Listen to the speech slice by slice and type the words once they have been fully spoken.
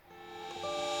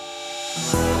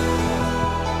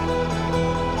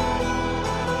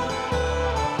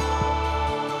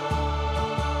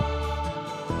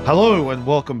Hello and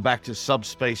welcome back to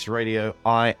Subspace Radio.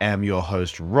 I am your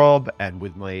host, Rob, and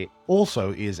with me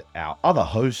also is our other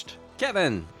host,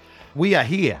 Kevin. We are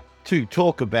here to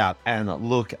talk about and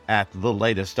look at the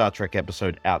latest Star Trek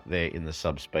episode out there in the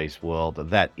subspace world.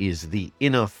 That is The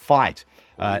Inner Fight,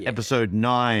 episode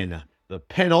 9, the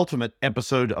penultimate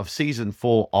episode of season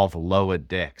 4 of Lower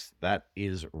Decks. That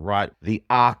is right. The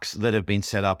arcs that have been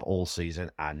set up all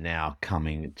season are now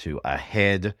coming to a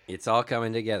head. It's all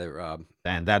coming together, Rob.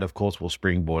 And that, of course, will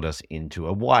springboard us into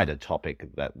a wider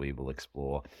topic that we will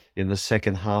explore in the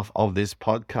second half of this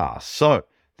podcast. So,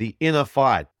 The Inner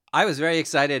Fight. I was very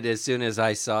excited as soon as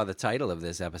I saw the title of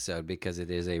this episode because it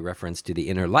is a reference to The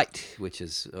Inner Light, which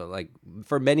is,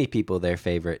 for many people, their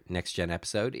favorite Next Gen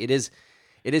episode. It is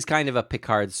kind of a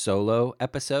Picard solo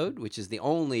episode, which is the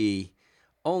only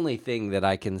thing that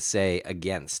I can say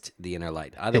against The Inner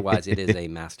Light. Otherwise, it is a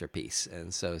masterpiece.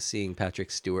 And so seeing Patrick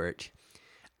Stewart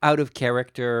out of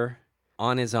character,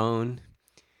 on his own,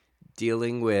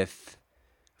 dealing with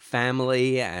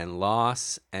family and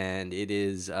loss, and it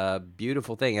is a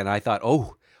beautiful thing. And I thought,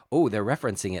 oh, they're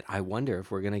referencing it. I wonder if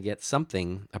we're going to get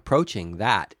something approaching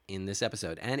that in this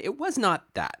episode. And it was not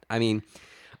that. I mean,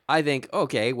 I think,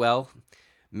 okay, well,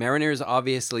 Mariner's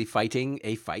obviously fighting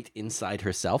a fight inside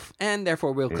herself, and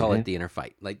therefore we'll call it The Inner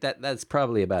Fight. Like that's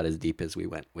probably about as deep as we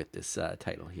went with this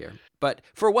title here. But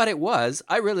for what it was,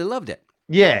 I really loved it.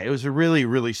 Yeah, it was a really,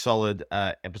 really solid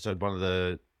episode. One of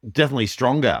the definitely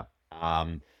stronger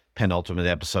penultimate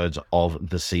episodes of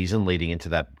the season leading into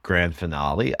that grand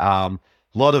finale. A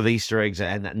lot of Easter eggs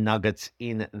and nuggets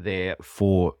in there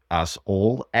for us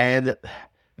all. And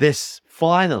this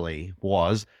finally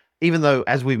was, even though,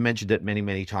 as we've mentioned it many,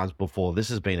 many times before, this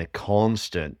has been a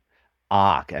constant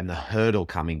arc and the hurdle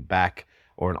coming back,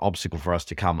 or an obstacle for us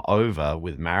to come over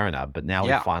with Mariner, but now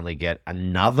we finally get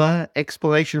another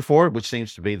explanation for it, which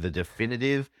seems to be the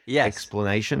definitive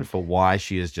explanation for why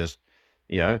she is just,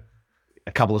 a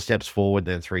couple of steps forward,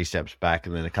 then 3 steps back,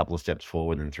 and then a couple of steps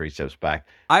forward, and 3 steps back.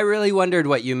 I really wondered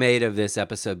what you made of this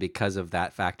episode because of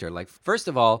that factor. Like, first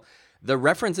of all, the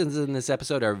references in this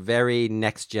episode are very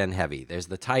next-gen heavy. There's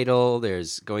the title,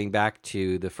 there's going back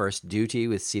to the first duty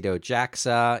with Sito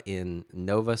Jaxa in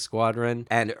Nova Squadron,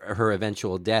 and her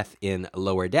eventual death in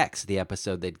Lower Decks, the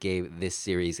episode that gave this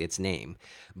series its name.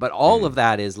 But all of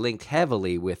that is linked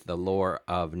heavily with the lore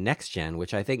of Next Gen,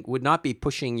 which I think would not be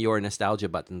pushing your nostalgia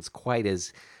buttons quite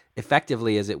as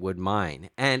effectively as it would mine.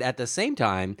 And at the same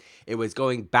time, it was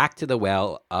going back to the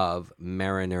well of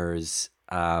Mariner's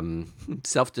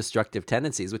self-destructive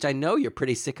tendencies, which I know you're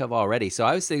pretty sick of already. So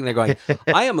I was sitting there going,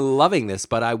 I am loving this,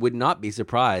 but I would not be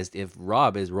surprised if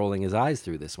Rob is rolling his eyes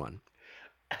through this one.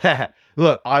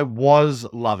 Look, I was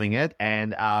loving it,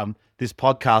 and this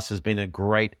podcast has been a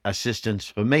great assistance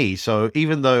for me. So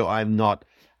even though I'm not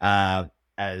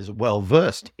as well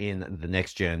versed in the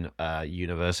Next Gen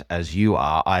universe as you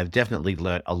are, I've definitely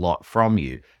learned a lot from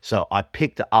you. So I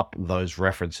picked up those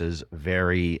references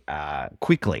very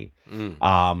quickly.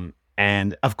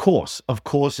 And of course,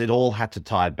 it all had to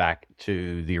tie back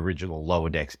to the original Lower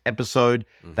Decks episode.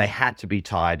 They had to be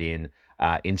tied in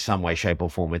some way, shape, or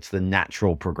form. It's the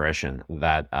natural progression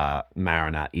that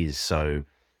Mariner is so,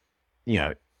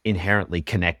 inherently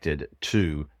connected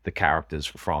to the characters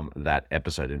from that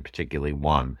episode, and particularly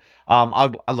one.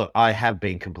 I have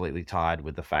been completely tired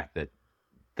with the fact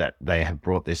that they have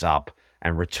brought this up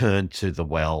and returned to the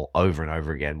well over and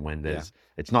over again when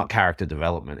it's not character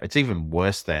development. It's even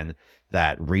worse than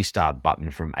that restart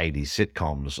button from 80s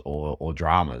sitcoms or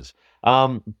dramas.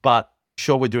 But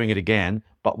sure, we're doing it again,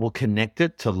 but we'll connect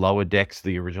it to Lower Decks,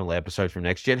 the original episode from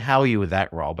Next Gen. How are you with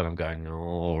that, Rob? And I'm going,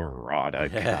 all right,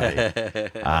 okay.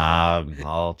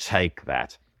 I'll take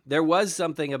that. There was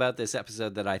something about this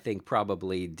episode that I think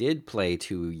probably did play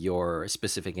to your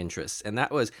specific interests, and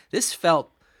that was, this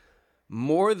felt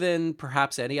more than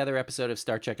perhaps any other episode of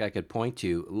Star Trek I could point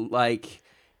to, like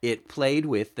it played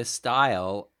with the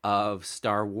style of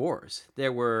Star Wars.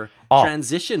 There were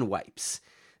transition wipes.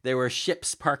 There were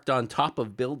ships parked on top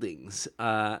of buildings.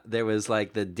 There was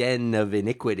like the den of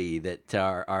iniquity that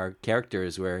our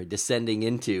characters were descending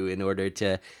into in order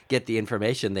to get the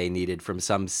information they needed from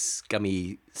some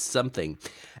scummy something.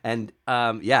 And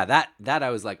that I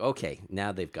was like, okay,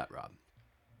 now they've got Rob.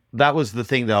 That was the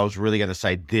thing that I was really going to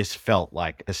say. This felt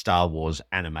like a Star Wars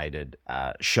animated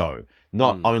show.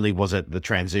 Not only was it the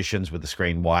transitions with the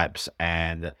screen wipes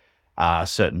and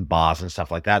certain bars and stuff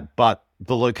like that, but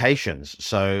the locations.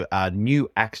 So New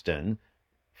Axton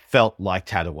felt like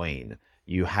Tatooine.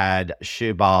 You had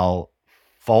Shibal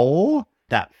 4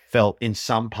 that felt, in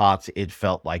some parts, it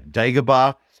felt like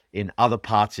Dagobah. In other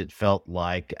parts, it felt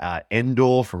like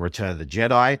Endor from Return of the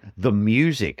Jedi. The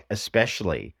music,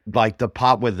 especially, like the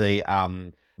part where the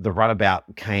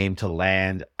runabout came to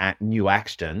land at New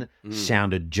Axton,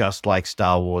 sounded just like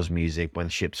Star Wars music when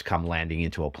ships come landing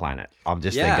into a planet. I'm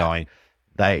just there going,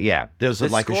 there's the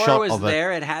like a score shot was of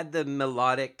there. It had the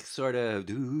melodic sort of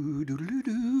doo, doo, doo,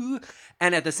 doo.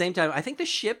 And at the same time, I think the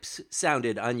ships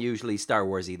sounded unusually Star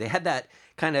Warsy. They had that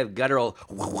kind of guttural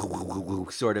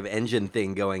sort of engine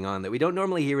thing going on that we don't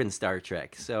normally hear in Star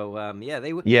Trek. So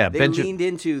they leaned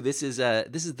into this is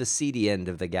the seedy end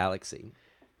of the galaxy.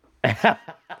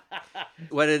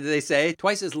 What did they say?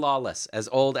 Twice as lawless as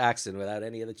old Axton without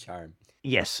any of the charm.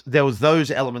 Yes, there was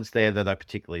those elements there that I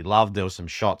particularly loved. There was some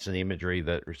shots and imagery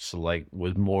that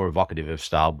was more evocative of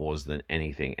Star Wars than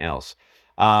anything else.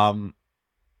 And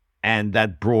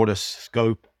that broader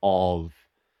scope of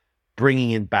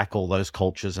bringing in back all those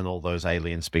cultures and all those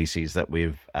alien species that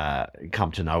we've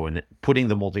come to know and putting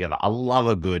them all together. I love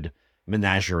a good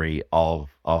menagerie of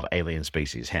alien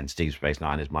species. Hence, Deep Space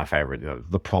Nine is my favorite.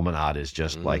 The Promenade is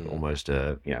just like almost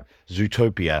a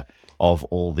Zootopia of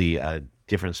all the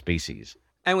different species.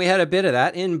 And we had a bit of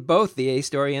that in both the A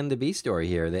story and the B story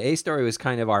here. The A story was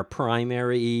kind of our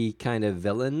primary kind of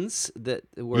villains that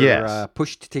were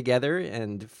pushed together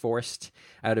and forced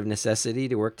out of necessity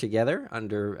to work together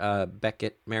under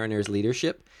Beckett Mariner's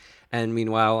leadership. And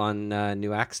meanwhile, on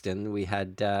New Axton, we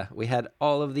had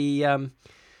all of the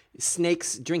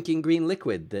snakes drinking green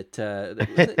liquid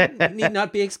that need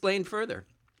not be explained further.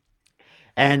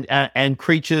 And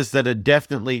creatures that are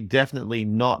definitely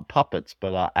not puppets,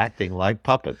 but are acting like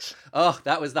puppets. Oh,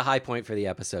 that was the high point for the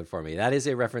episode for me. That is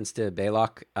a reference to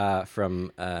Baylock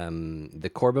from the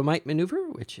Corbomite Maneuver,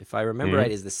 which, if I remember right,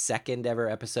 is the second ever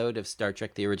episode of Star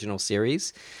Trek: The Original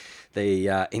Series. They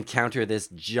encounter this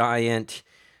giant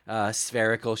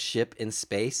spherical ship in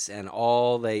space, and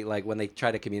when they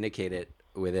try to communicate it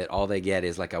with it, all they get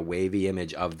is like a wavy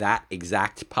image of that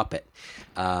exact puppet.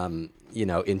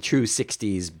 In true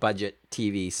 60s budget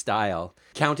TV style,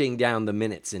 counting down the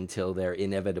minutes until their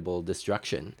inevitable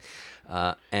destruction.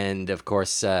 And of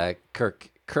course,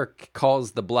 Kirk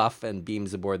calls the bluff and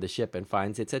beams aboard the ship and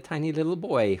finds it's a tiny little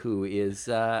boy who is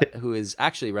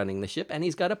actually running the ship, and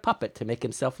he's got a puppet to make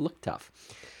himself look tough.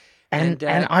 And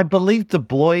I believe the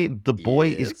boy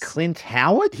is Clint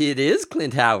Howard? It is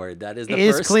Clint Howard. That is the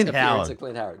first appearance of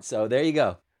Clint Howard. So there you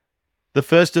go. The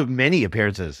first of many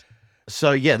appearances.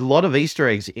 So, a lot of Easter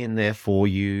eggs in there for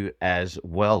you as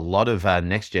well. A lot of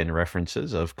Next Gen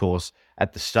references, of course,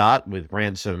 at the start with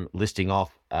Ransom listing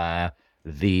off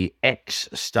the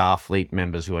ex-Starfleet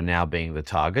members who are now being the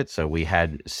target. So we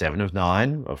had 7 of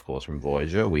 9, of course, from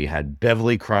Voyager. We had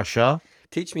Beverly Crusher.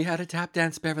 Teach me how to tap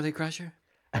dance, Beverly Crusher.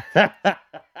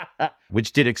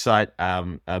 Which did excite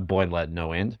Boimler at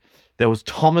no end. There was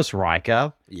Thomas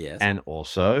Riker. Yes. And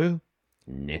also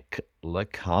Nick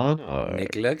Locarno.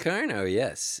 Nick Locarno,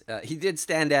 yes. He did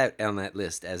stand out on that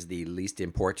list as the least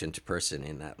important person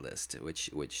in that list, which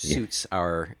suits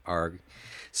our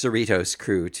Cerritos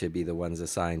crew to be the ones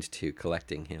assigned to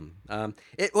collecting him.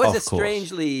 It was a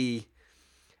strangely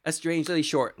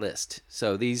short list.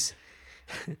 So these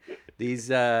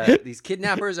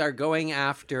kidnappers are going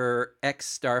after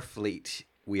ex-Starfleet,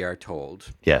 we are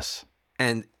told. Yes.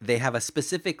 And they have a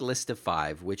specific list of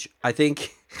 5, which I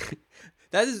think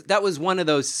that was one of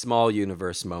those small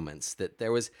universe moments that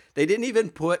they didn't even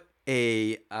put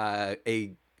a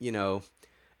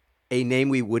name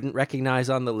we wouldn't recognize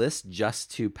on the list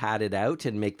just to pad it out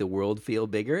and make the world feel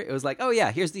bigger. It was like, oh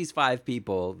yeah, here's these 5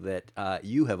 people that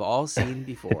you have all seen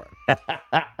before.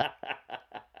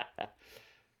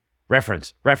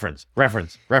 Reference.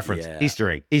 Yeah.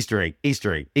 Easter egg.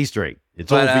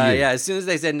 It's all for you. Yeah, as soon as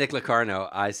they said Nick Locarno,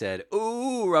 I said,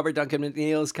 ooh, Robert Duncan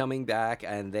McNeil's coming back,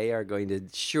 and they are going to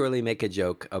surely make a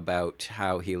joke about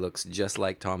how he looks just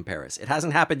like Tom Paris. It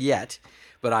hasn't happened yet,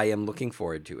 but I am looking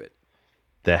forward to it.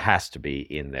 There has to be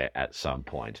in there at some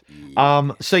point.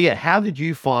 Yeah. How did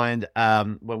you find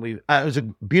when we? It was a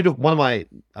beautiful one of my.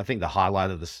 I think the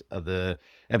highlight of the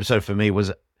episode for me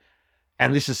was,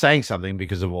 and this is saying something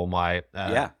because of all my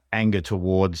anger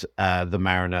towards the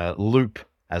Mariner loop,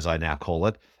 as I now call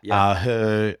it. Yeah.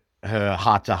 Her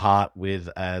heart to heart with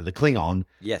the Klingon.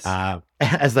 Yes.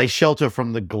 As they shelter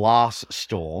from the glass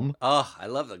storm. Oh, I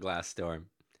love the glass storm.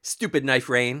 Stupid knife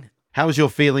rain. How was your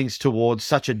feelings towards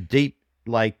such a deep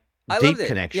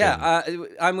connection? Yeah,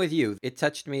 I'm with you. It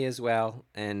touched me as well,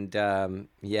 and the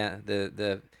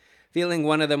feeling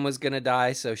one of them was going to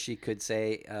die, so she could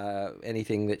say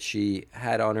anything that she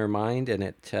had on her mind,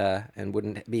 and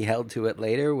wouldn't be held to it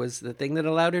later, was the thing that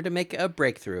allowed her to make a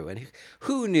breakthrough. And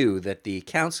who knew that the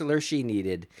counselor she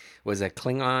needed was a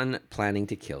Klingon planning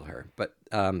to kill her? But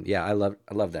yeah, I love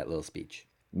that little speech.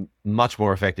 Much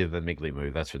more effective than Miggly Moo,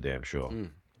 that's for damn sure.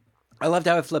 I loved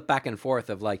how it flipped back and forth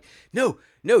of like, no,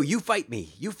 you fight me,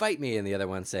 and the other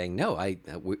one saying, no,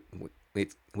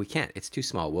 we can't. It's too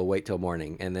small. We'll wait till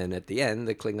morning. And then at the end,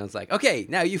 the Klingon's like, okay,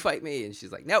 now you fight me. And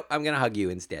she's like, nope, I'm going to hug you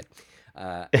instead.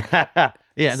 Yeah,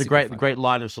 and the great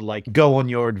line of sort of like, go on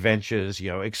your adventures,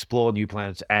 explore new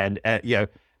planets and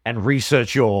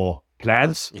research your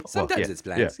plans. Sometimes it's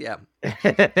plans, yeah.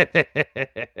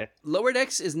 Lower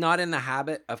Decks is not in the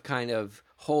habit of kind of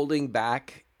holding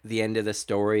back the end of the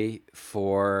story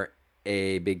for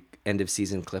a big end of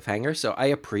season cliffhanger. So I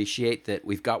appreciate that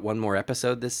we've got one more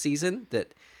episode this season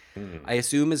that I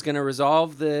assume is going to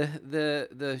resolve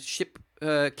the ship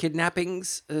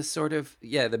kidnappings,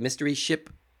 the mystery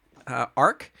ship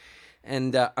arc.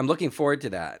 And I'm looking forward to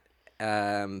that.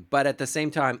 But at the same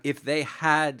time, if they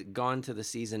had gone to the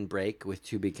season break with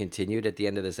To Be Continued at the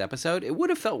end of this episode, it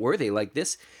would have felt worthy. Like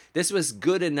this was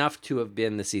good enough to have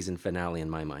been the season finale in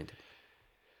my mind.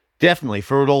 Definitely,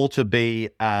 for it all to be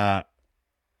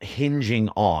hinging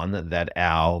on that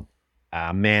our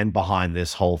man behind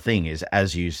this whole thing is,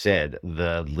 as you said,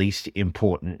 the least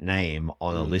important name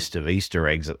on a list of Easter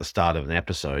eggs at the start of an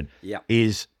episode,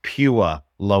 is pure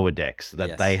Lower Decks,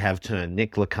 that they have turned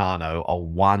Nick Locarno a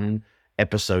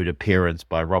one-episode appearance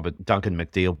by Robert Duncan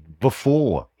McNeil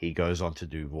before he goes on to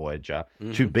do Voyager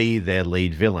to be their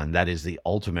lead villain. That is the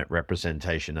ultimate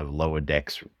representation of Lower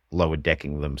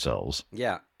decking themselves.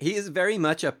 Yeah, he is very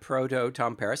much a proto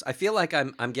Tom Paris. I feel like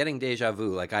I'm getting deja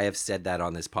vu. Like I have said that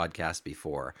on this podcast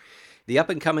before. The up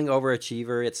and coming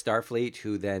overachiever at Starfleet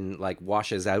who then like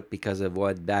washes out because of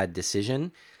one bad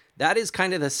decision. That is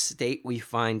kind of the state we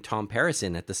find Tom Paris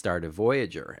in at the start of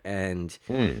Voyager. And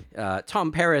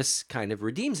Tom Paris kind of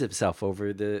redeems himself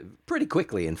pretty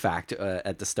quickly, in fact,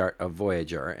 at the start of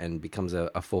Voyager and becomes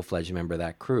a full-fledged member of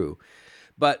that crew.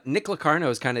 But Nick Locarno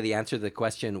is kind of the answer to the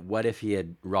question, what if he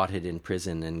had rotted in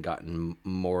prison and gotten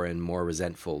more and more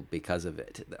resentful because of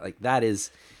it? Like that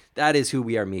is who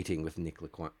we are meeting with Nick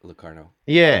Locarno.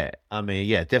 Yeah, I mean,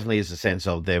 yeah, definitely is a sense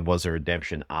of there was a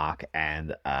redemption arc,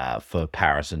 and for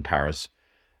Paris,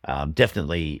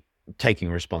 definitely taking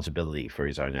responsibility for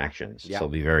his own actions. Yeah. So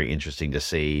it'll be very interesting to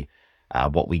see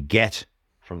what we get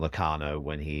from Locarno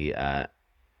when he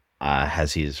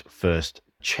has his first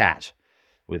chat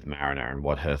with Mariner and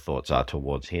what her thoughts are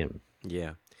towards him.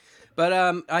 Yeah.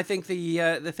 But I think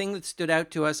the thing that stood out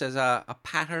to us as a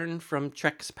pattern from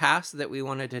Trek's past that we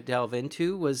wanted to delve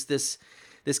into was this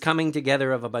coming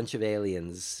together of a bunch of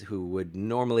aliens who would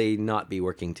normally not be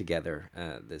working together.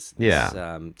 This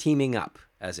teaming up,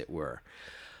 as it were.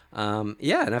 And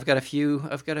I've got a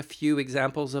few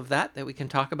examples of that we can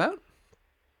talk about.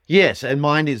 Yes, and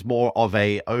mine is more of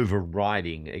a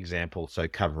overriding example, so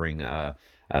covering a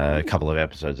couple of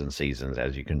episodes and seasons,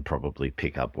 as you can probably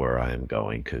pick up where I am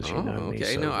going, because you know me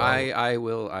so well. I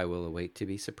will await to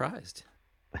be surprised.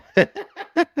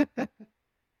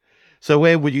 So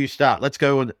where would you start? Let's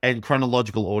go in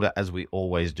chronological order, as we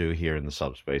always do here in the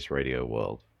Subspace Radio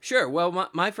world. Sure. Well,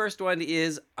 my first one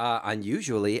is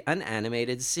unusually an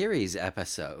animated series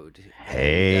episode.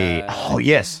 Hey.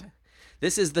 Yes.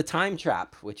 This is The Time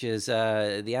Trap, which is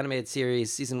the animated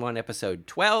series, Season 1, Episode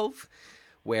 12,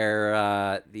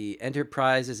 where the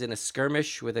Enterprise is in a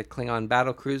skirmish with a Klingon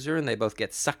battlecruiser, and they both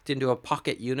get sucked into a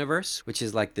pocket universe, which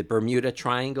is like the Bermuda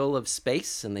Triangle of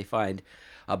space, and they find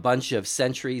a bunch of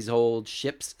centuries-old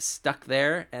ships stuck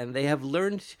there, and they have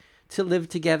learned to live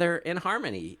together in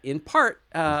harmony, in part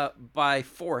by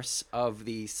force of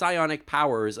the psionic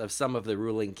powers of some of the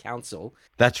ruling council.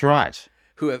 That's right.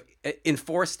 Who have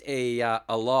enforced a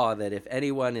law that if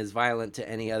anyone is violent to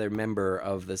any other member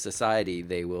of the society,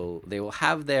 they will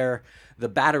have the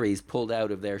batteries pulled out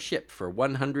of their ship for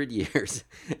 100 years.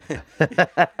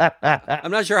 I'm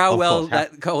not sure how well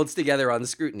that holds together on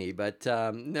scrutiny, but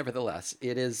nevertheless,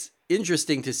 it is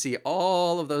interesting to see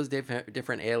all of those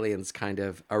different aliens kind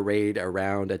of arrayed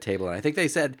around a table. And I think they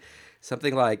said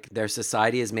something like their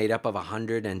society is made up of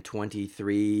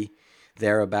 123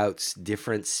 thereabouts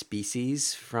different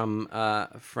species from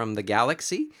the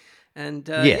galaxy, and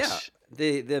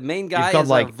the main guy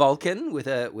is a Vulcan with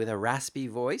a raspy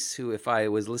voice, who, if I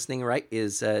was listening right,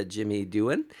 is Jimmy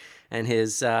Doohan, and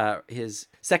his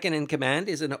second in command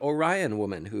is an Orion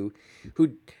woman who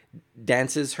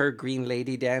dances her Green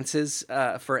Lady dances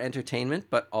for entertainment,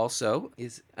 but also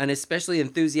is an especially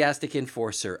enthusiastic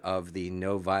enforcer of the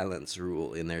no violence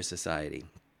rule in their society.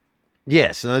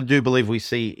 Yes, and I do believe we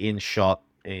see in shot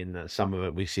in some of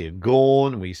it, we see a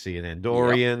Gorn, we see an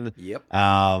Andorian. Yep.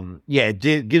 Yeah,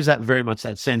 it gives that very much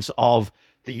that sense of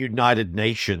the United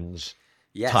Nations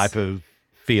type of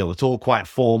feel. It's all quite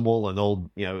formal and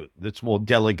all, it's more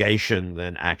delegation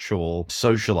than actual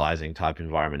socializing type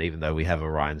environment, even though we have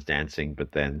Orions dancing,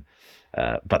 but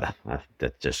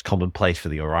that's just commonplace for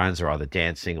the Orions. They're either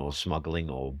dancing or smuggling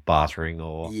or bartering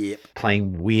or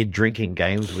playing weird drinking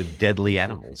games with deadly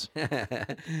animals.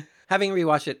 Having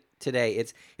rewatched it today,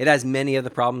 it has many of the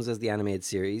problems as the animated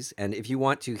series. And if you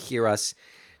want to hear us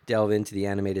delve into the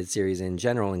animated series in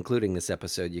general, including this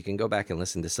episode, you can go back and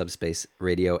listen to Subspace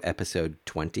Radio episode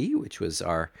 20, which was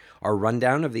our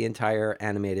rundown of the entire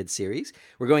animated series.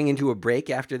 We're going into a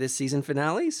break after this season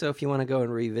finale, so if you want to go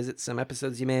and revisit some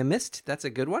episodes you may have missed, that's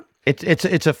a good one.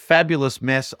 It's a fabulous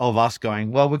mess of us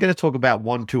going, well, we're going to talk about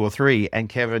 1, 2, or 3, and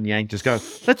Kevin Yank just go,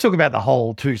 let's talk about the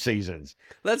whole 2 seasons.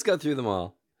 Let's go through them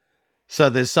all. So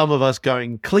there's some of us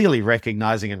going, clearly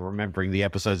recognizing and remembering the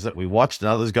episodes that we watched, and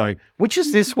others going, which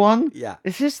is this one? Yeah.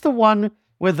 Is this the one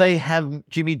where they have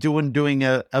Jimmy Doohan doing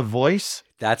a voice?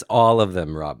 That's all of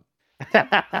them, Rob.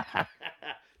 That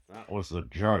was a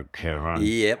joke, Kevin.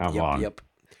 Yep.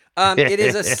 It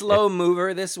is a slow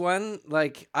mover, this one.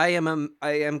 Like, I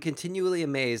am continually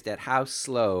amazed at how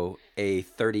slow a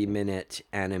 30-minute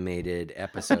animated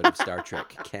episode of Star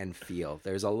Trek can feel.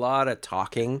 There's a lot of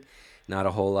talking, not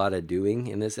a whole lot of doing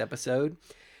in this episode.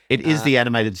 It is the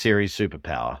animated series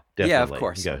superpower, definitely. Yeah, of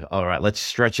course. You go, all right, let's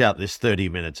stretch out this 30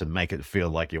 minutes and make it feel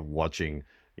like you're watching,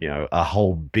 a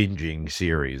whole binging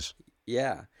series.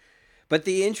 Yeah. But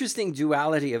the interesting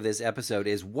duality of this episode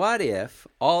is, what if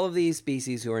all of these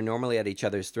species who are normally at each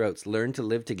other's throats learned to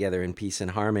live together in peace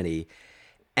and harmony,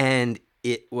 and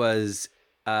it was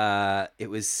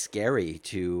scary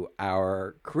to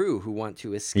our crew who want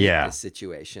to escape this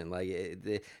situation.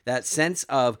 Like that sense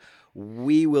of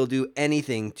we will do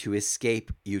anything to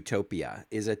escape utopia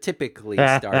is a typically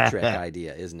Star Trek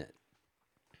idea, isn't it?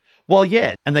 Well,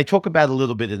 yeah. And they talk about a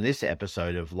little bit in this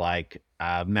episode of like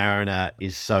Mariner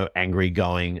is so angry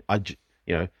going,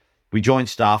 we joined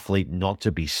Starfleet not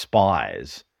to be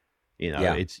spies.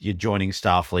 It's you're joining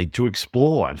Starfleet to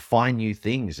explore and find new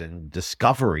things and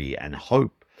discovery and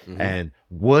hope and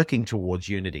working towards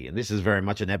unity. And this is very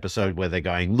much an episode where they're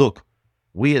going, look,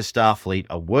 we as Starfleet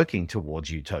are working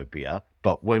towards utopia,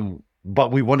 but we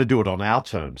want to do it on our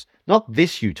terms, not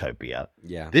this utopia.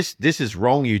 Yeah. This is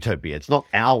wrong utopia. It's not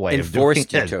our way of doing it.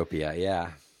 Enforced utopia, yeah.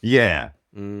 Yeah.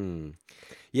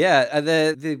 Yeah,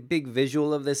 the big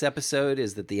visual of this episode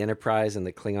is that the Enterprise and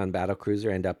the Klingon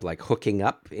battlecruiser end up like hooking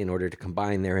up in order to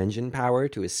combine their engine power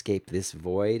to escape this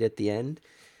void at the end.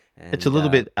 And, it's a little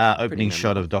bit opening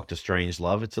shot of Dr.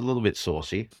 Strangelove. It's a little bit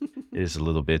saucy. It is a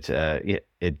little bit.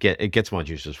 It gets my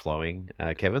juices flowing,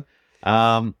 Kevin.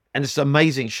 And it's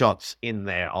amazing shots in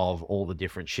there of all the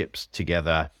different ships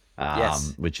together.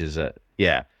 Yes, which is The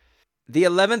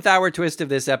 11th hour twist of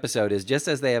this episode is just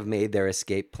as they have made their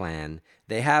escape plan.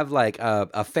 They have like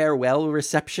a farewell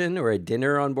reception or a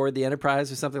dinner on board the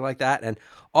Enterprise or something like that, and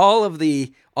all of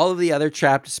the other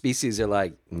trapped species are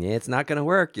like, it's not going to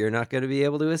work. You're not going to be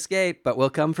able to escape, but we'll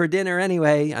come for dinner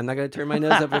anyway. I'm not going to turn my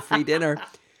nose up for free dinner.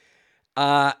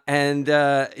 So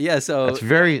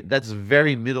that's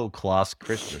very middle class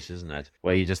Christmas, isn't it?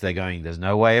 Where you're just there going, there's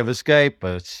no way of escape,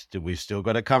 but we've still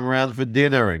got to come around for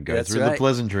dinner and go through the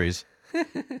pleasantries.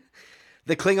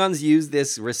 The Klingons use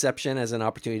this reception as an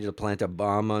opportunity to plant a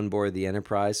bomb on board the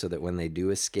Enterprise so that when they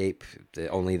do escape,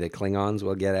 only the Klingons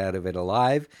will get out of it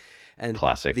alive. And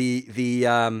classic. The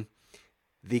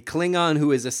Klingon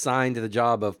who is assigned to the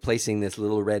job of placing this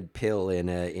little red pill in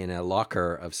a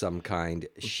locker of some kind,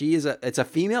 it's a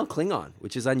female Klingon,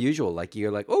 which is unusual. Like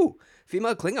you're like, oh,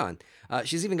 female Klingon.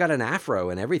 She's even got an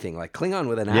afro and everything, like Klingon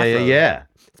with an afro. Yeah.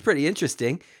 It's pretty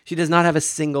interesting. She does not have a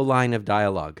single line of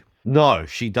dialogue. No,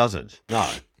 she doesn't. No.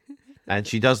 And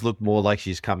she does look more like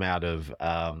she's come out of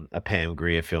a Pam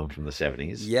Grier film from the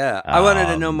 70s. Yeah. I wanted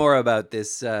to know more about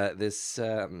this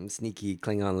sneaky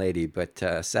Klingon lady,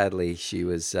 but sadly she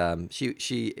was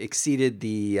she exceeded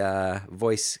the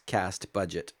voice cast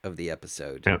budget of the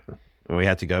episode. Yeah. We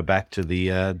had to go back to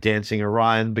the dancing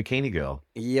Orion bikini girl.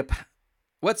 Yep.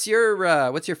 What's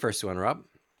your first one, Rob?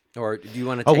 Or do you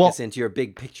want to take us into your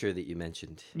big picture that you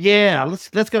mentioned? Yeah, let's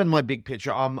go into my big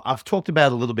picture. I've talked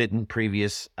about it a little bit in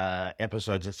previous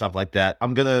episodes and stuff like that.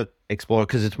 I'm going to explore it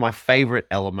because it's my favorite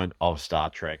element of Star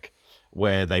Trek.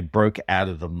 where they broke out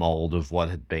of the mold of what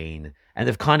had been, and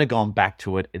they've kind of gone back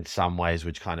to it in some ways,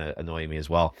 which kind of annoy me as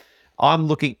well. I'm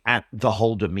looking at the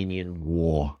whole Dominion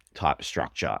War type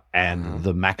structure and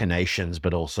the machinations,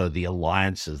 but also the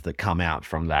alliances that come out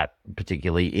from that,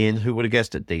 particularly in, who would have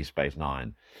guessed it, Deep Space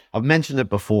Nine. I've mentioned it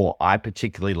before. I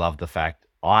particularly love the fact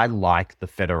I like the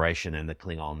Federation and the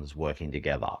Klingons working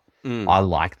together. I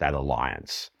like that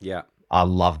alliance. Yeah. I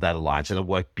love that alliance. And it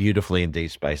worked beautifully in Deep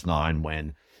Space Nine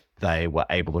when they were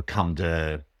able to come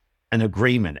to an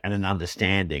agreement and an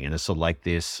understanding, and it's sort of like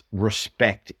this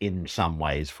respect in some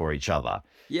ways for each other.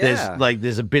 Yeah.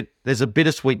 There's a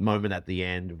bittersweet moment at the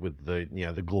end with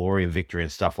the glory of victory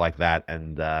and stuff like that,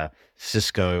 and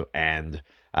Cisco and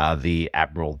the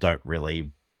Admiral don't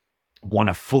really want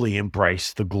to fully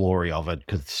embrace the glory of it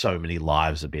because so many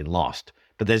lives have been lost.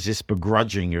 But there's this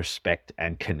begrudging respect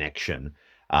and connection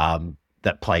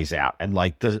that plays out, and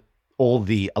like all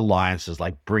the alliances,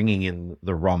 like bringing in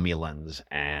the Romulans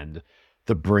and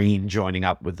the Breen joining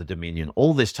up with the Dominion,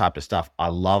 all this type of stuff. I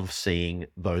love seeing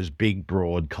those big,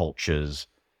 broad cultures.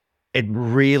 It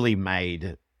really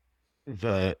made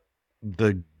the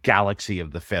galaxy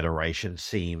of the Federation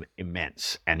seem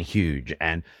immense and huge,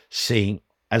 and seeing,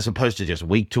 as opposed to just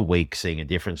week to week, seeing a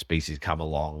different species come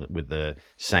along with the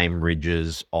same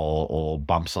ridges or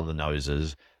bumps on the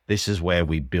noses. This is where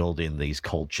we build in these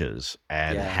cultures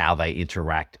and how they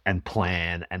interact and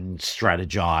plan and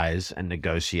strategize and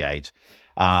negotiate.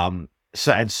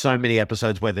 So many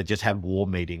episodes where they just have war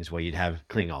meetings where you'd have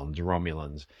Klingons,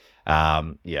 Romulans,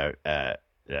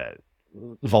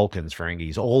 Vulcans,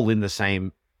 Ferengis, all in the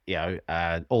same,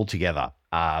 all together.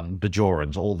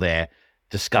 Bajorans, all there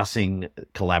discussing,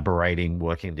 collaborating,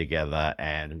 working together,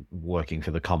 and working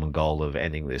for the common goal of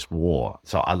ending this war.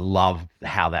 So I love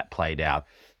how that played out,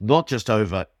 not just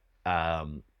over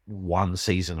one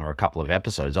season or a couple of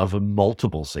episodes, over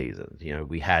multiple seasons.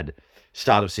 We had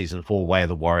start of season 4, Way of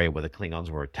the Warrior, where the Klingons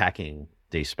were attacking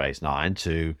Deep Space Nine,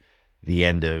 to the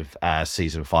end of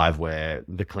season 5, where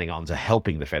the Klingons are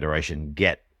helping the Federation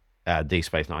get Deep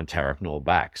Space Nine Terok Nor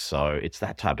back. So it's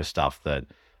that type of stuff that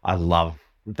I love.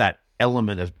 That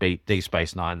element of Deep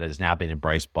Space Nine that has now been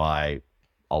embraced by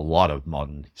a lot of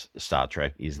modern Star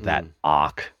Trek is that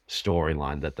arc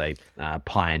storyline that they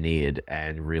pioneered,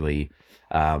 and really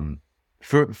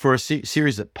for a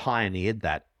series that pioneered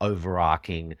that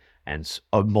overarching and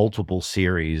multiple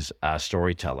series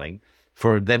storytelling,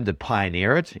 for them to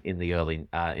pioneer it in the early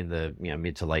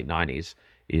mid to late 90s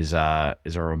is a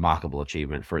remarkable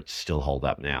achievement for it to still hold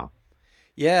up now.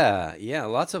 Yeah,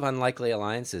 lots of unlikely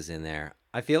alliances in there.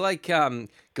 I feel like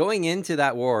going into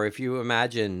that war, if you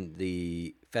imagine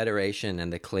the Federation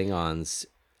and the Klingons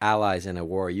allies in a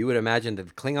war, you would imagine that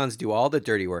the Klingons do all the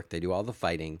dirty work, they do all the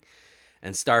fighting,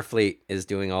 and Starfleet is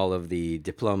doing all of the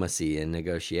diplomacy and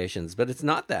negotiations. But it's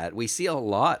not that. We see a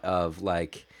lot of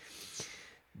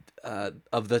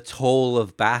of the toll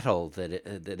of battle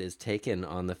that is taken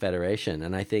on the Federation,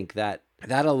 and I think that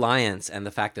alliance and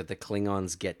the fact that the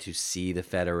Klingons get to see the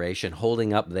Federation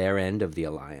holding up their end of the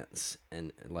alliance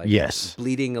and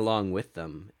bleeding along with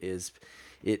them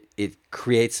it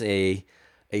creates a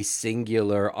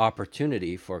singular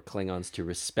opportunity for Klingons to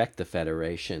respect the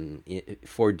Federation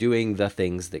for doing the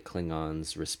things that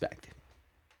Klingons respect.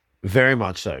 Very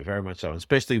much so,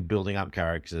 especially building up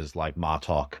characters like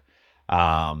Martok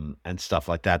and stuff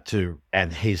like that too,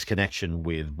 and his connection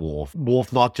with Worf.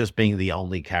 Worf not just being the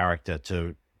only character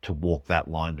to walk that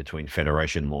line between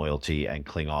Federation loyalty and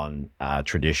Klingon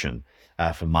tradition,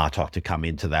 for Martok to come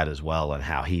into that as well, and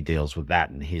how he deals with that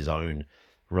and his own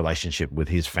relationship with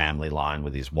his family line,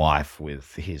 with his wife,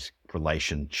 with his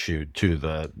relation to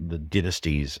the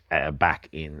dynasties back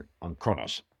on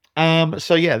Kronos.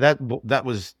 So yeah, that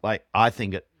was, like, I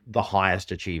think the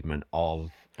highest achievement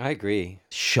of, I agree,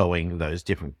 showing those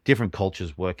different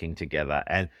cultures working together,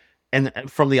 and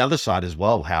from the other side as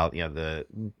well, how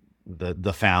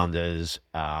the founders,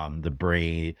 the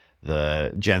Bree,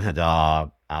 the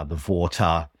Jem'Hadar, the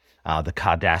Vorta, the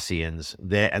Cardassians,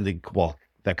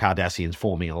 the Cardassians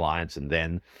forming alliance and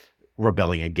then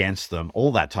rebelling against them.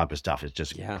 All that type of stuff is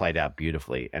just played out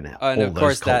beautifully, and all of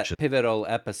course cultures. That pivotal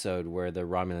episode where the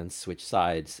Romulans switch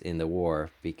sides in the war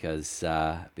because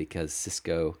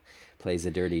Cisco plays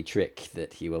a dirty trick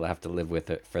that he will have to live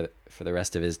with it for the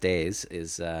rest of his days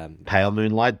is Pale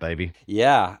Moonlight, baby.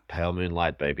 Yeah. Pale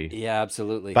Moonlight, baby. Yeah,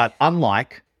 absolutely. But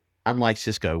unlike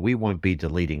Cisco, we won't be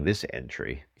deleting this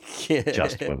entry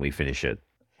just when we finish it.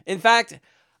 In fact,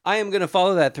 I am going to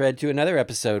follow that thread to another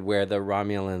episode where the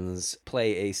Romulans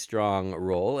play a strong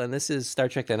role, and this is Star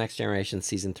Trek The Next Generation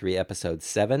Season 3, Episode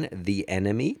 7, The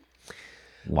Enemy.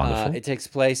 Wonderful. It takes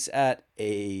place at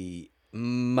a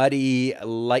muddy,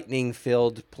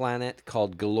 lightning-filled planet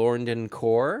called Glornden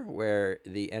Core, where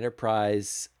the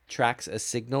Enterprise tracks a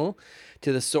signal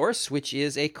to the source, which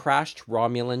is a crashed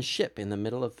Romulan ship in the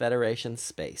middle of Federation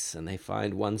space. And they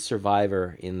find one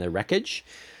survivor in the wreckage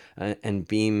and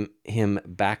beam him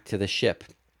back to the ship.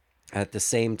 At the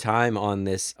same time, on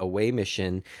this away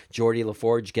mission, Geordi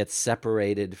LaForge gets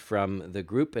separated from the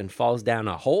group and falls down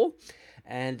a hole,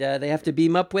 and they have to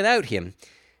beam up without him.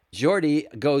 Geordi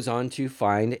goes on to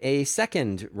find a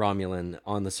second Romulan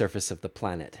on the surface of the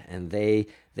planet, and they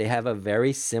have a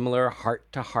very similar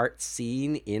heart-to-heart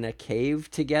scene in a cave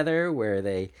together where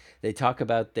they talk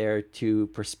about their two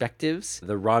perspectives.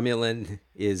 The Romulan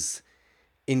is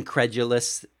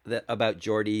incredulous about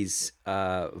Geordi's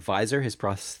visor, his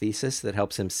prosthesis that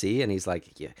helps him see, and he's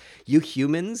like, yeah, you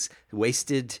humans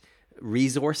wasted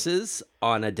resources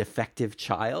on a defective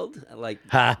child. Like,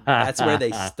 that's where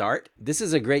they start. This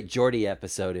is a great Geordi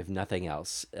episode, if nothing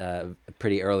else,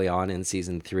 pretty early on in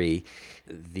season 3.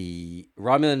 The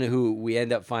Romulan who we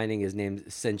end up finding is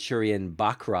named Centurion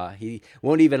Bakra. He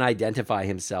won't even identify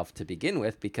himself to begin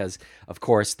with because, of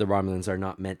course, the Romulans are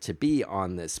not meant to be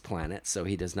on this planet, so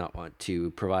he does not want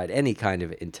to provide any kind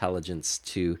of intelligence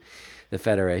to the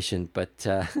Federation. But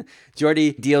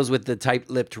Geordi deals with the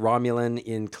tight-lipped Romulan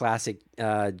in classic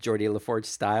Geordi LaForge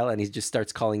style, and he just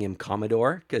starts calling him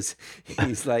Commodore because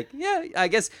he's like, yeah, I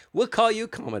guess we'll call you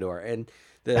Commodore. And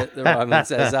the Romulan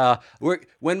says,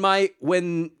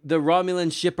 when the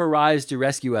Romulan ship arrives to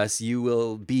rescue us, you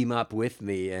will beam up with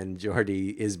me. And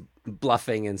Geordi is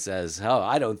bluffing and says, oh,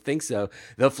 I don't think so.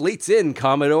 The fleet's in,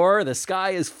 Commodore. The sky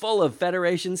is full of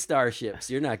Federation starships.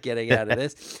 You're not getting out of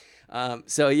this.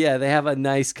 So yeah, they have a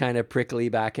nice kind of prickly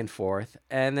back and forth.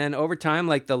 And then over time,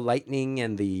 like the lightning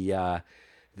and the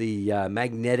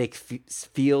magnetic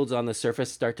fields on the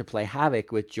surface start to play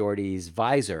havoc with Geordi's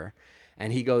visor,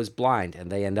 and he goes blind,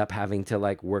 and they end up having to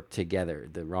like work together.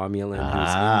 The Romulan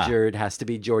who's injured has to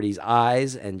be Geordi's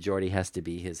eyes, and Geordi has to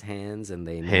be his hands, and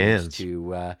they manage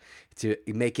to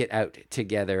make it out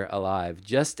together alive.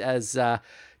 Just as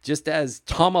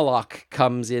Tomalak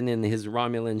comes in his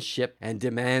Romulan ship and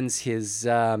demands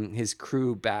his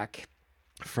crew back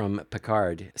from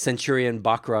Picard. Centurion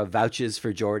Bakra vouches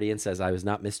for Geordi and says, I was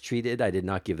not mistreated. I did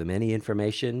not give them any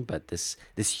information, but this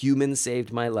human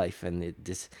saved my life, and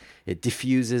it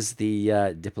diffuses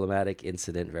the diplomatic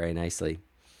incident very nicely.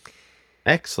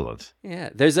 Excellent. Yeah,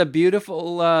 there's a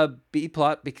beautiful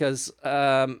B-plot because,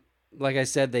 like I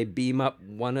said, they beam up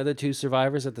one of the two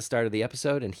survivors at the start of the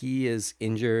episode, and he is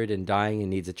injured and dying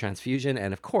and needs a transfusion.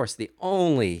 And of course, the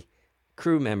only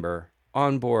crew member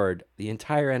on board the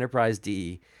entire Enterprise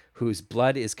D whose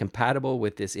blood is compatible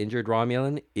with this injured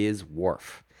Romulan is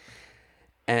Worf.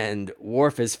 And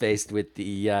Worf is faced with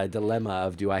the dilemma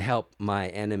of, do I help my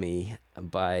enemy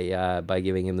by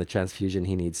giving him the transfusion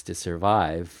he needs to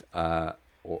survive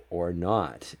or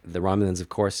not? The Romulans, of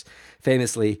course,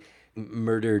 famously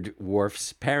murdered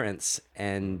Worf's parents,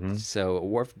 and so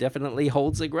Worf definitely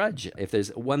holds a grudge. If there's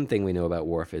one thing we know about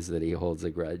Worf is that he holds a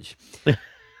grudge.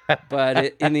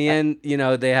 But in the end, he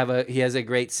has a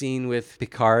great scene with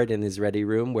Picard in his ready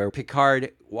room where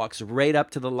Picard walks right up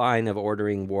to the line of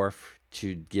ordering Worf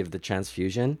to give the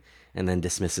transfusion and then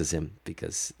dismisses him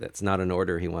because that's not an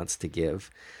order he wants to give.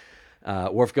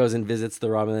 Worf goes and visits the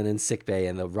Romulan in sickbay,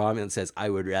 and the Romulan says, I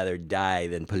would rather die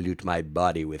than pollute my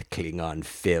body with Klingon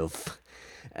filth.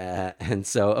 And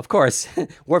so, of course,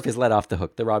 Worf is let off the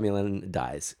hook. The Romulan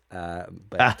dies.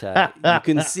 But you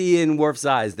can see in Worf's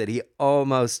eyes that he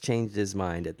almost changed his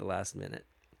mind at the last minute.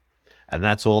 And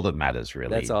that's all that matters,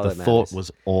 really. That's all the that matters. thought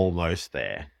was almost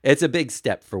there. It's a big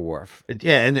step for Worf.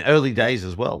 Yeah, in the early days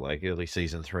as well, like early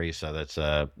season 3. So that's,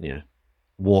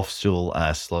 Worf still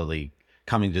slowly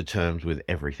coming to terms with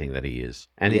everything that he is.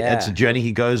 And it's a journey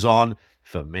he goes on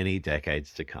for many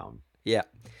decades to come. Yeah.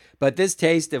 But this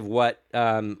taste of what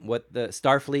the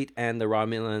Starfleet and the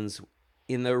Romulans,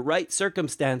 in the right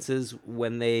circumstances,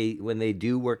 when they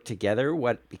do work together,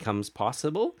 what becomes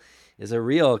possible, is a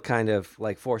real kind of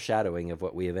like foreshadowing of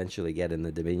what we eventually get in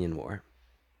the Dominion War.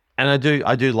 And I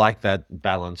do like that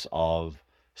balance of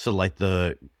sort of like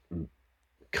the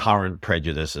current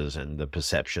prejudices and the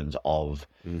perceptions of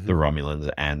the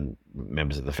Romulans and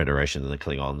members of the Federation and the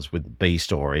Klingons with the B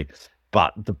story,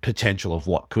 but the potential of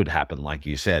what could happen, like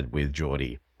you said, with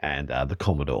Geordi and the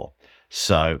Commodore.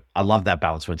 So I love that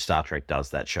balance when Star Trek does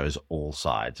that, shows all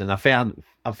sides. And I found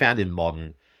in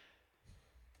modern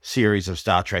series of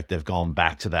Star Trek, they've gone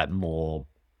back to that more,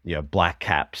 black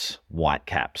caps, white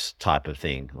caps type of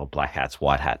thing, or black hats,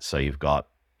 white hats. So you've got,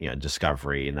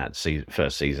 Discovery in that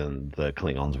first season, the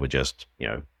Klingons were just,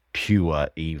 pure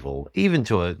evil, even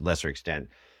to a lesser extent.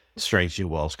 Strange New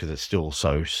Worlds because it's still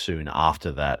so soon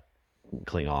after that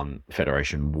Klingon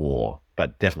Federation war,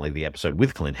 but definitely the episode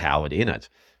with Clint Howard in it,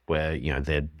 where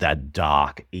they're that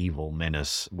dark, evil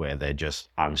menace where they're just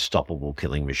unstoppable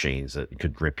killing machines that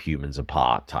could rip humans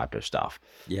apart, type of stuff.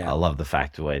 Yeah, I love the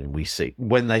fact when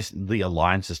the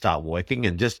alliances start working,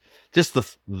 and just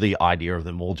the idea of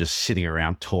them all just sitting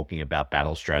around talking about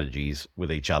battle strategies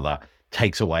with each other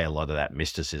takes away a lot of that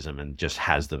mysticism and just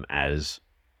has them as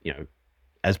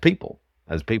as people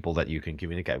that you can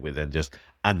communicate with, and just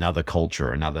another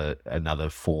culture, another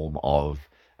form of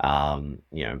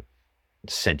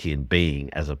sentient being,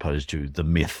 as opposed to the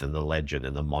myth and the legend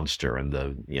and the monster and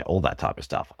the all that type of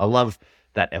stuff. I love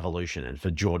that evolution, and for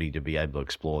Geordi to be able to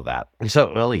explore that. And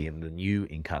so early in the new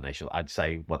incarnation, I'd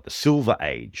say the Silver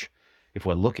Age, if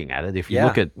we're looking at it, if you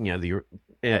look at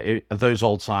those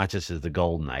old scientists as the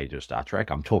golden age of Star Trek.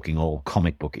 I'm talking all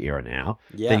comic book era now.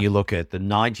 Yeah. Then you look at the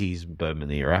 90s Berman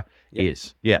era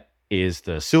is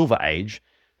the Silver Age,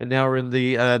 and now we're in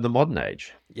the modern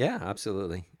age. Yeah,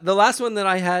 absolutely. The last one that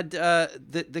I had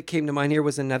that came to mind here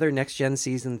was another Next Gen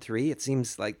season 3. It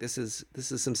seems like this is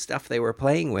some stuff they were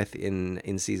playing with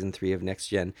in season 3 of Next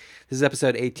Gen. This is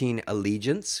episode 18,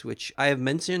 Allegiance, which I have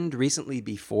mentioned recently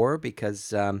before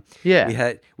because we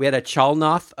had a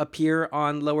Chalnoth appear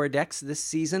on Lower Decks this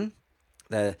season.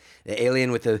 The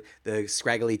alien with the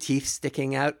scraggly teeth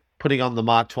sticking out, putting on the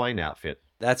Mark Twain outfit.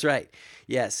 That's right.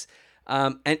 Yes.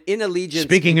 And in Allegiance,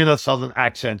 speaking in a southern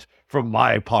accent from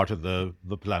my part of the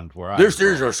planet where this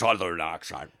is a southern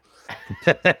accent.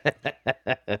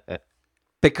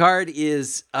 Picard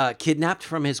is kidnapped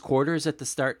from his quarters at the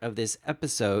start of this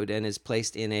episode and is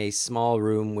placed in a small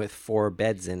room with 4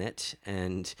 beds in it.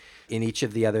 And in each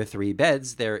of the other 3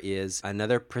 beds, there is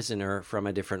another prisoner from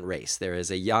a different race. There is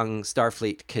a young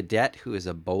Starfleet cadet who is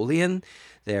a Bolian.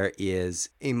 There is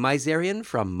a Miserian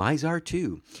from Mizar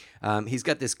 2. He's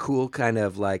got this cool kind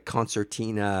of like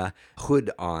concertina hood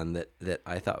on that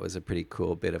I thought was a pretty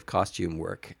cool bit of costume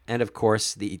work. And of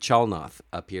course, the Chalnoth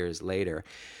appears later.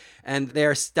 And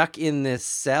they're stuck in this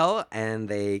cell, and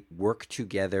they work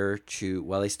together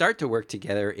they start to work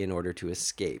together in order to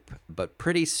escape. But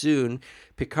pretty soon,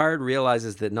 Picard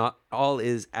realizes that not all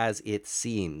is as it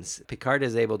seems. Picard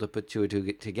is able to put 2 and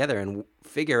 2 together and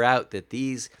figure out that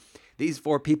these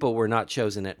 4 people were not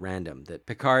chosen at random, that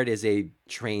Picard is a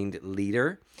trained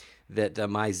leader, that the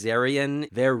Miserian,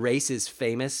 their race is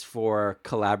famous for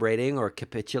collaborating or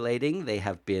capitulating. They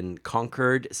have been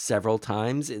conquered several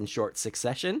times in short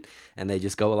succession, and they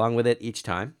just go along with it each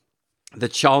time. The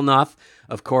Chalnoth,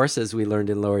 of course, as we learned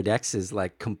in Lower Decks, is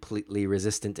like completely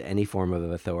resistant to any form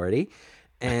of authority.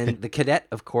 And the cadet,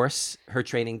 of course, her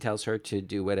training tells her to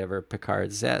do whatever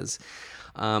Picard says.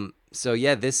 So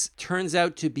this turns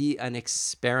out to be an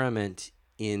experiment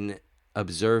in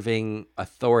observing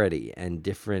authority and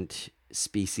different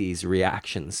species'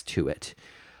 reactions to it.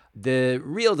 The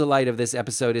real delight of this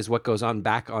episode is what goes on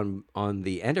back on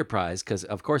the Enterprise, because,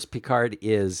 of course, Picard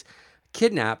is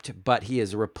kidnapped, but he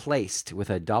is replaced with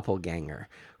a doppelganger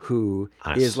who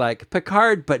is like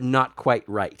Picard, but not quite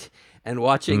right. And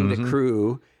watching the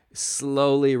crew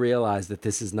slowly realize that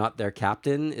this is not their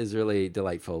captain is really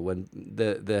delightful. When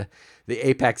the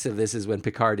apex of this is when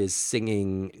Picard is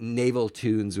singing naval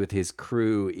tunes with his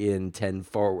crew in 10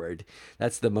 Forward.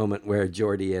 That's the moment where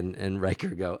Geordi and Riker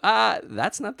go,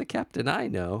 that's not the captain I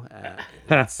know.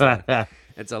 It's a lot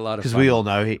of fun. Because we all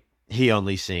know he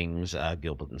only sings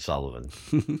Gilbert and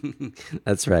Sullivan.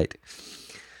 That's right.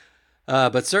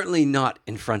 But certainly not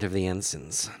in front of the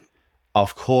ensigns.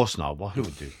 Of course not. Well, who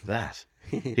would do that?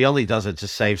 He only does it to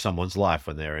save someone's life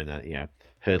when they're in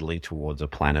hurtling towards a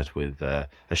planet with a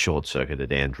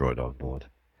short-circuited android on board.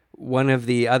 One of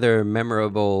the other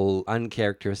memorable,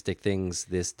 uncharacteristic things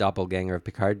this doppelganger of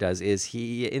Picard does is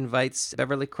he invites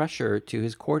Beverly Crusher to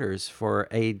his quarters for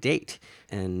a date.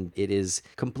 And it is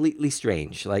completely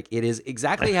strange. Like, it is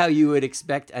exactly how you would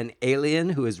expect an alien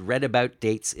who has read about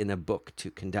dates in a book to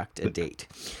conduct a date.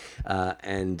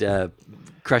 And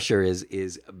Crusher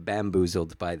is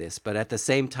bamboozled by this. But at the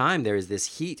same time, there is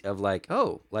this heat of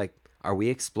are we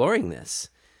exploring this?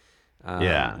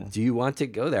 Do you want to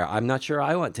go there? I'm not sure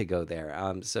I want to go there.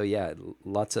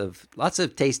 Lots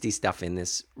of tasty stuff in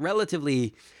this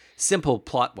relatively simple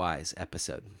plot-wise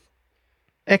episode.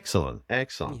 Excellent.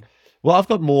 Well, I've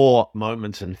got more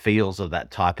moments and feels of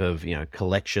that type of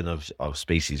collection of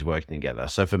species working together.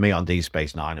 So for me on Deep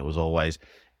Space Nine, it was always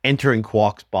entering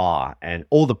Quark's bar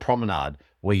or the promenade,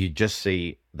 where you just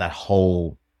see that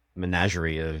whole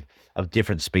menagerie of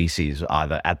different species,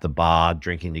 either at the bar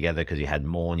drinking together, because you had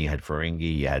Morn, you had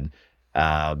Ferengi, you had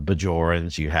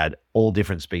Bajorans, you had all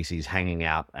different species hanging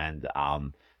out. And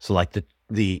so like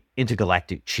the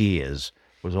intergalactic cheers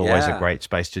was always a Yeah. great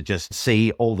space to just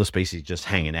see all the species just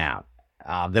hanging out.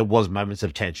 There was moments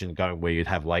of tension going where you'd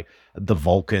have like the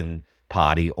Vulcan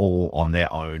party all on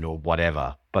their own or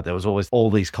whatever, but there was always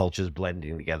all these cultures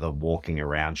blending together, walking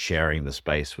around, sharing the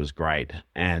space was great.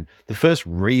 And the first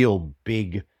real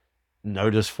big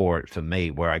notice for it for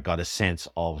me, where I got a sense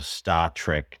of Star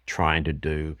Trek trying to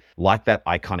do like that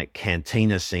iconic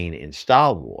cantina scene in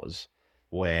Star Wars,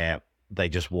 where they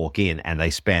just walk in and they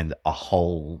spend a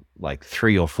whole like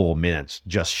 3 or 4 minutes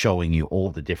just showing you all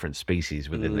the different species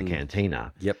within the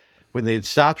cantina. Yep. When in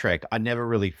Star Trek, I never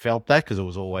really felt that because it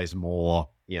was always more,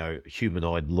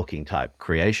 humanoid looking type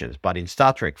creations. But in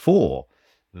Star Trek 4,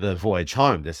 The Voyage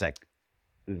Home, there's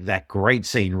that great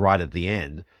scene right at the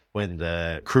end when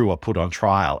the crew are put on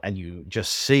trial and you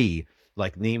just see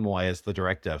like Nimoy as the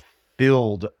director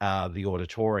filled the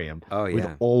auditorium with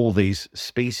all these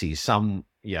species. Some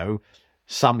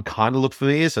kind of look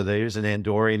familiar. So there's an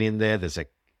Andorian in there. There's a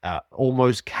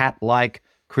almost cat-like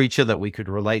creature that we could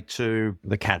relate to,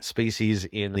 the cat species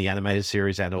in the animated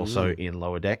series and also in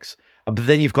Lower Decks. But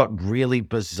then you've got really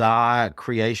bizarre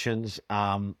creations,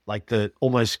 like the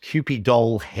almost Cupid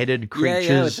doll-headed creatures.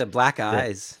 Yeah, with the black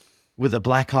eyes. With the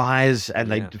black eyes,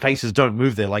 and their faces don't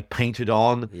move. They're like painted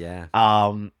on. Yeah.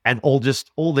 And all there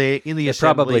in the They're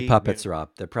assembly. probably puppets, Rob.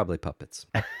 They're probably puppets.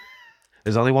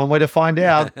 There's only one way to find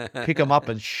out. Pick them up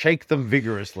and shake them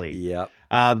vigorously. Yep.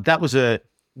 That was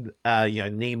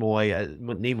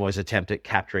Nimoy's attempt at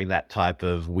capturing that type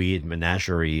of weird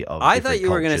menagerie of I thought you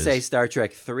were going to cultures. say Star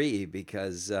Trek 3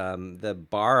 because the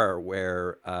bar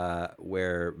where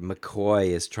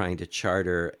McCoy is trying to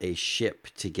charter a ship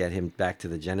to get him back to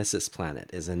the Genesis planet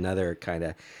is another kind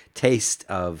of taste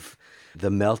of the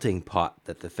melting pot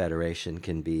that the Federation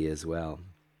can be as well.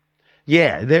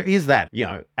 Yeah, there is that.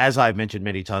 As I've mentioned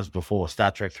many times before, Star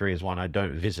Trek 3 is one I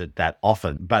don't visit that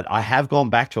often, but I have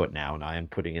gone back to it now and I am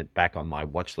putting it back on my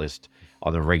watch list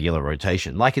on a regular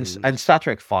rotation. Like in Star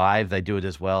Trek 5, they do it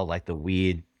as well, like the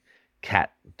weird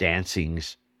cat dancing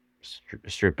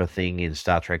stripper thing in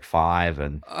Star Trek 5.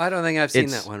 And I don't think I've seen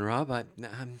that one, Rob. I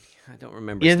don't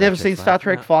remember. You've never seen Star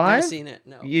Trek 5? Never seen it,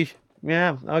 no.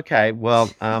 Yeah, okay. Well,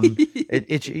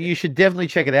 you should definitely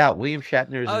check it out. William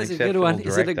Shatner is an it's a exceptional good one. director.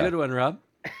 Is it a good one, Rob?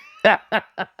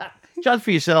 Judge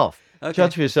for yourself. Okay.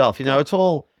 Judge for yourself. It's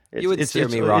all. You would steer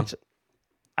me wrong.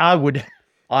 I would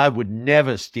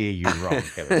never steer you wrong,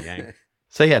 Kevin Yang.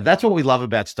 So yeah, that's what we love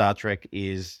about Star Trek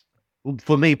is,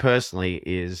 for me personally,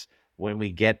 is when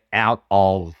we get out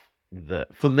of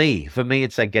for me,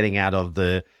 it's like getting out of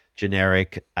the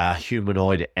generic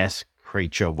humanoid-esque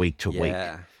creature week to week.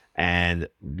 And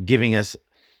giving us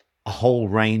a whole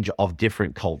range of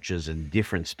different cultures and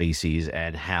different species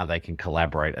and how they can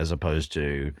collaborate, as opposed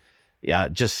to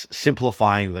just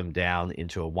simplifying them down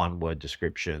into a one-word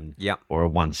description or a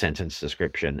one-sentence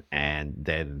description, and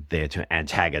then there to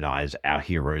antagonize our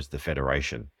heroes, the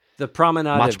Federation. The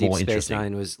promenade Much of Deep more Space interesting.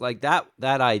 Nine was like that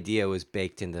idea was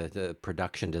baked in the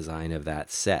production design of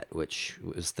that set, which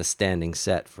was the standing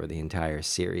set for the entire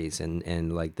series.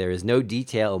 And like there is no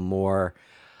detail more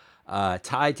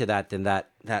tied to that than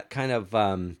that kind of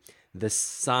the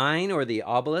sign or the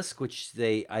obelisk, which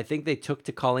I think they took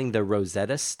to calling the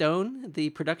Rosetta Stone, the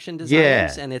production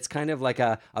designers. And it's kind of like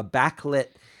a backlit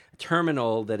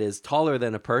terminal that is taller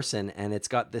than a person, and it's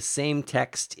got the same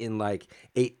text in like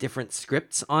 8 different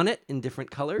scripts on it in different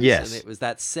colors. Yes. And it was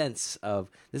that sense of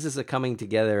this is a coming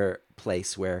together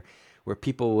place where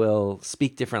people will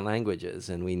speak different languages,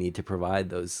 and we need to provide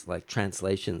those like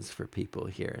translations for people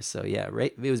here. So yeah,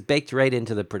 it was baked right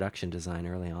into the production design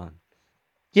early on.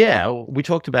 Yeah, we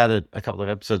talked about it a couple of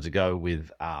episodes ago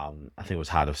with, I think it was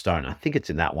Heart of Stone. I think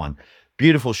it's in that one.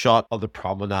 Beautiful shot of the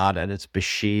promenade, and it's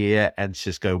Bashir and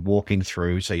Sisko walking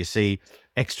through. So you see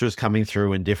extras coming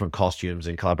through in different costumes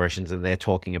and collaborations, and they're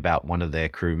talking about one of their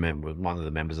crew members, one of the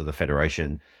members of the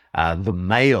Federation. The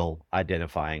male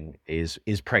identifying is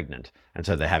pregnant, and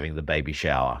so they're having the baby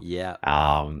shower. Yeah.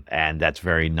 And that's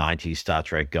very 90s Star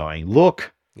Trek going,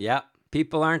 look. Yeah.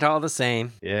 People aren't all the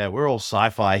same. Yeah, we're all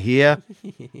sci-fi here.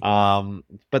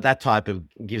 But that type of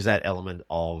gives that element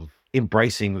of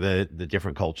embracing the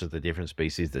different cultures, the different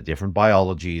species, the different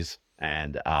biologies,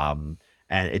 and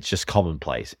it's just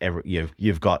commonplace.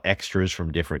 You've got extras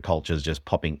from different cultures just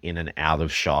popping in and out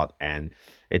of shot, and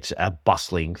it's a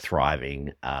bustling,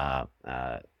 thriving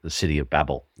the city of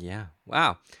Babel. Yeah.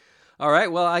 Wow. All right.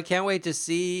 Well, I can't wait to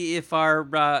see if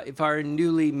our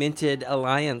newly minted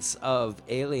alliance of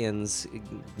aliens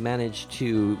manage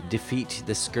to defeat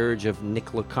the scourge of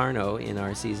Nick Locarno in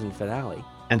our season finale.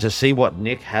 And to see what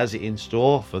Nick has in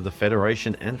store for the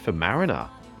Federation and for Mariner.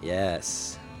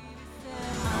 Yes.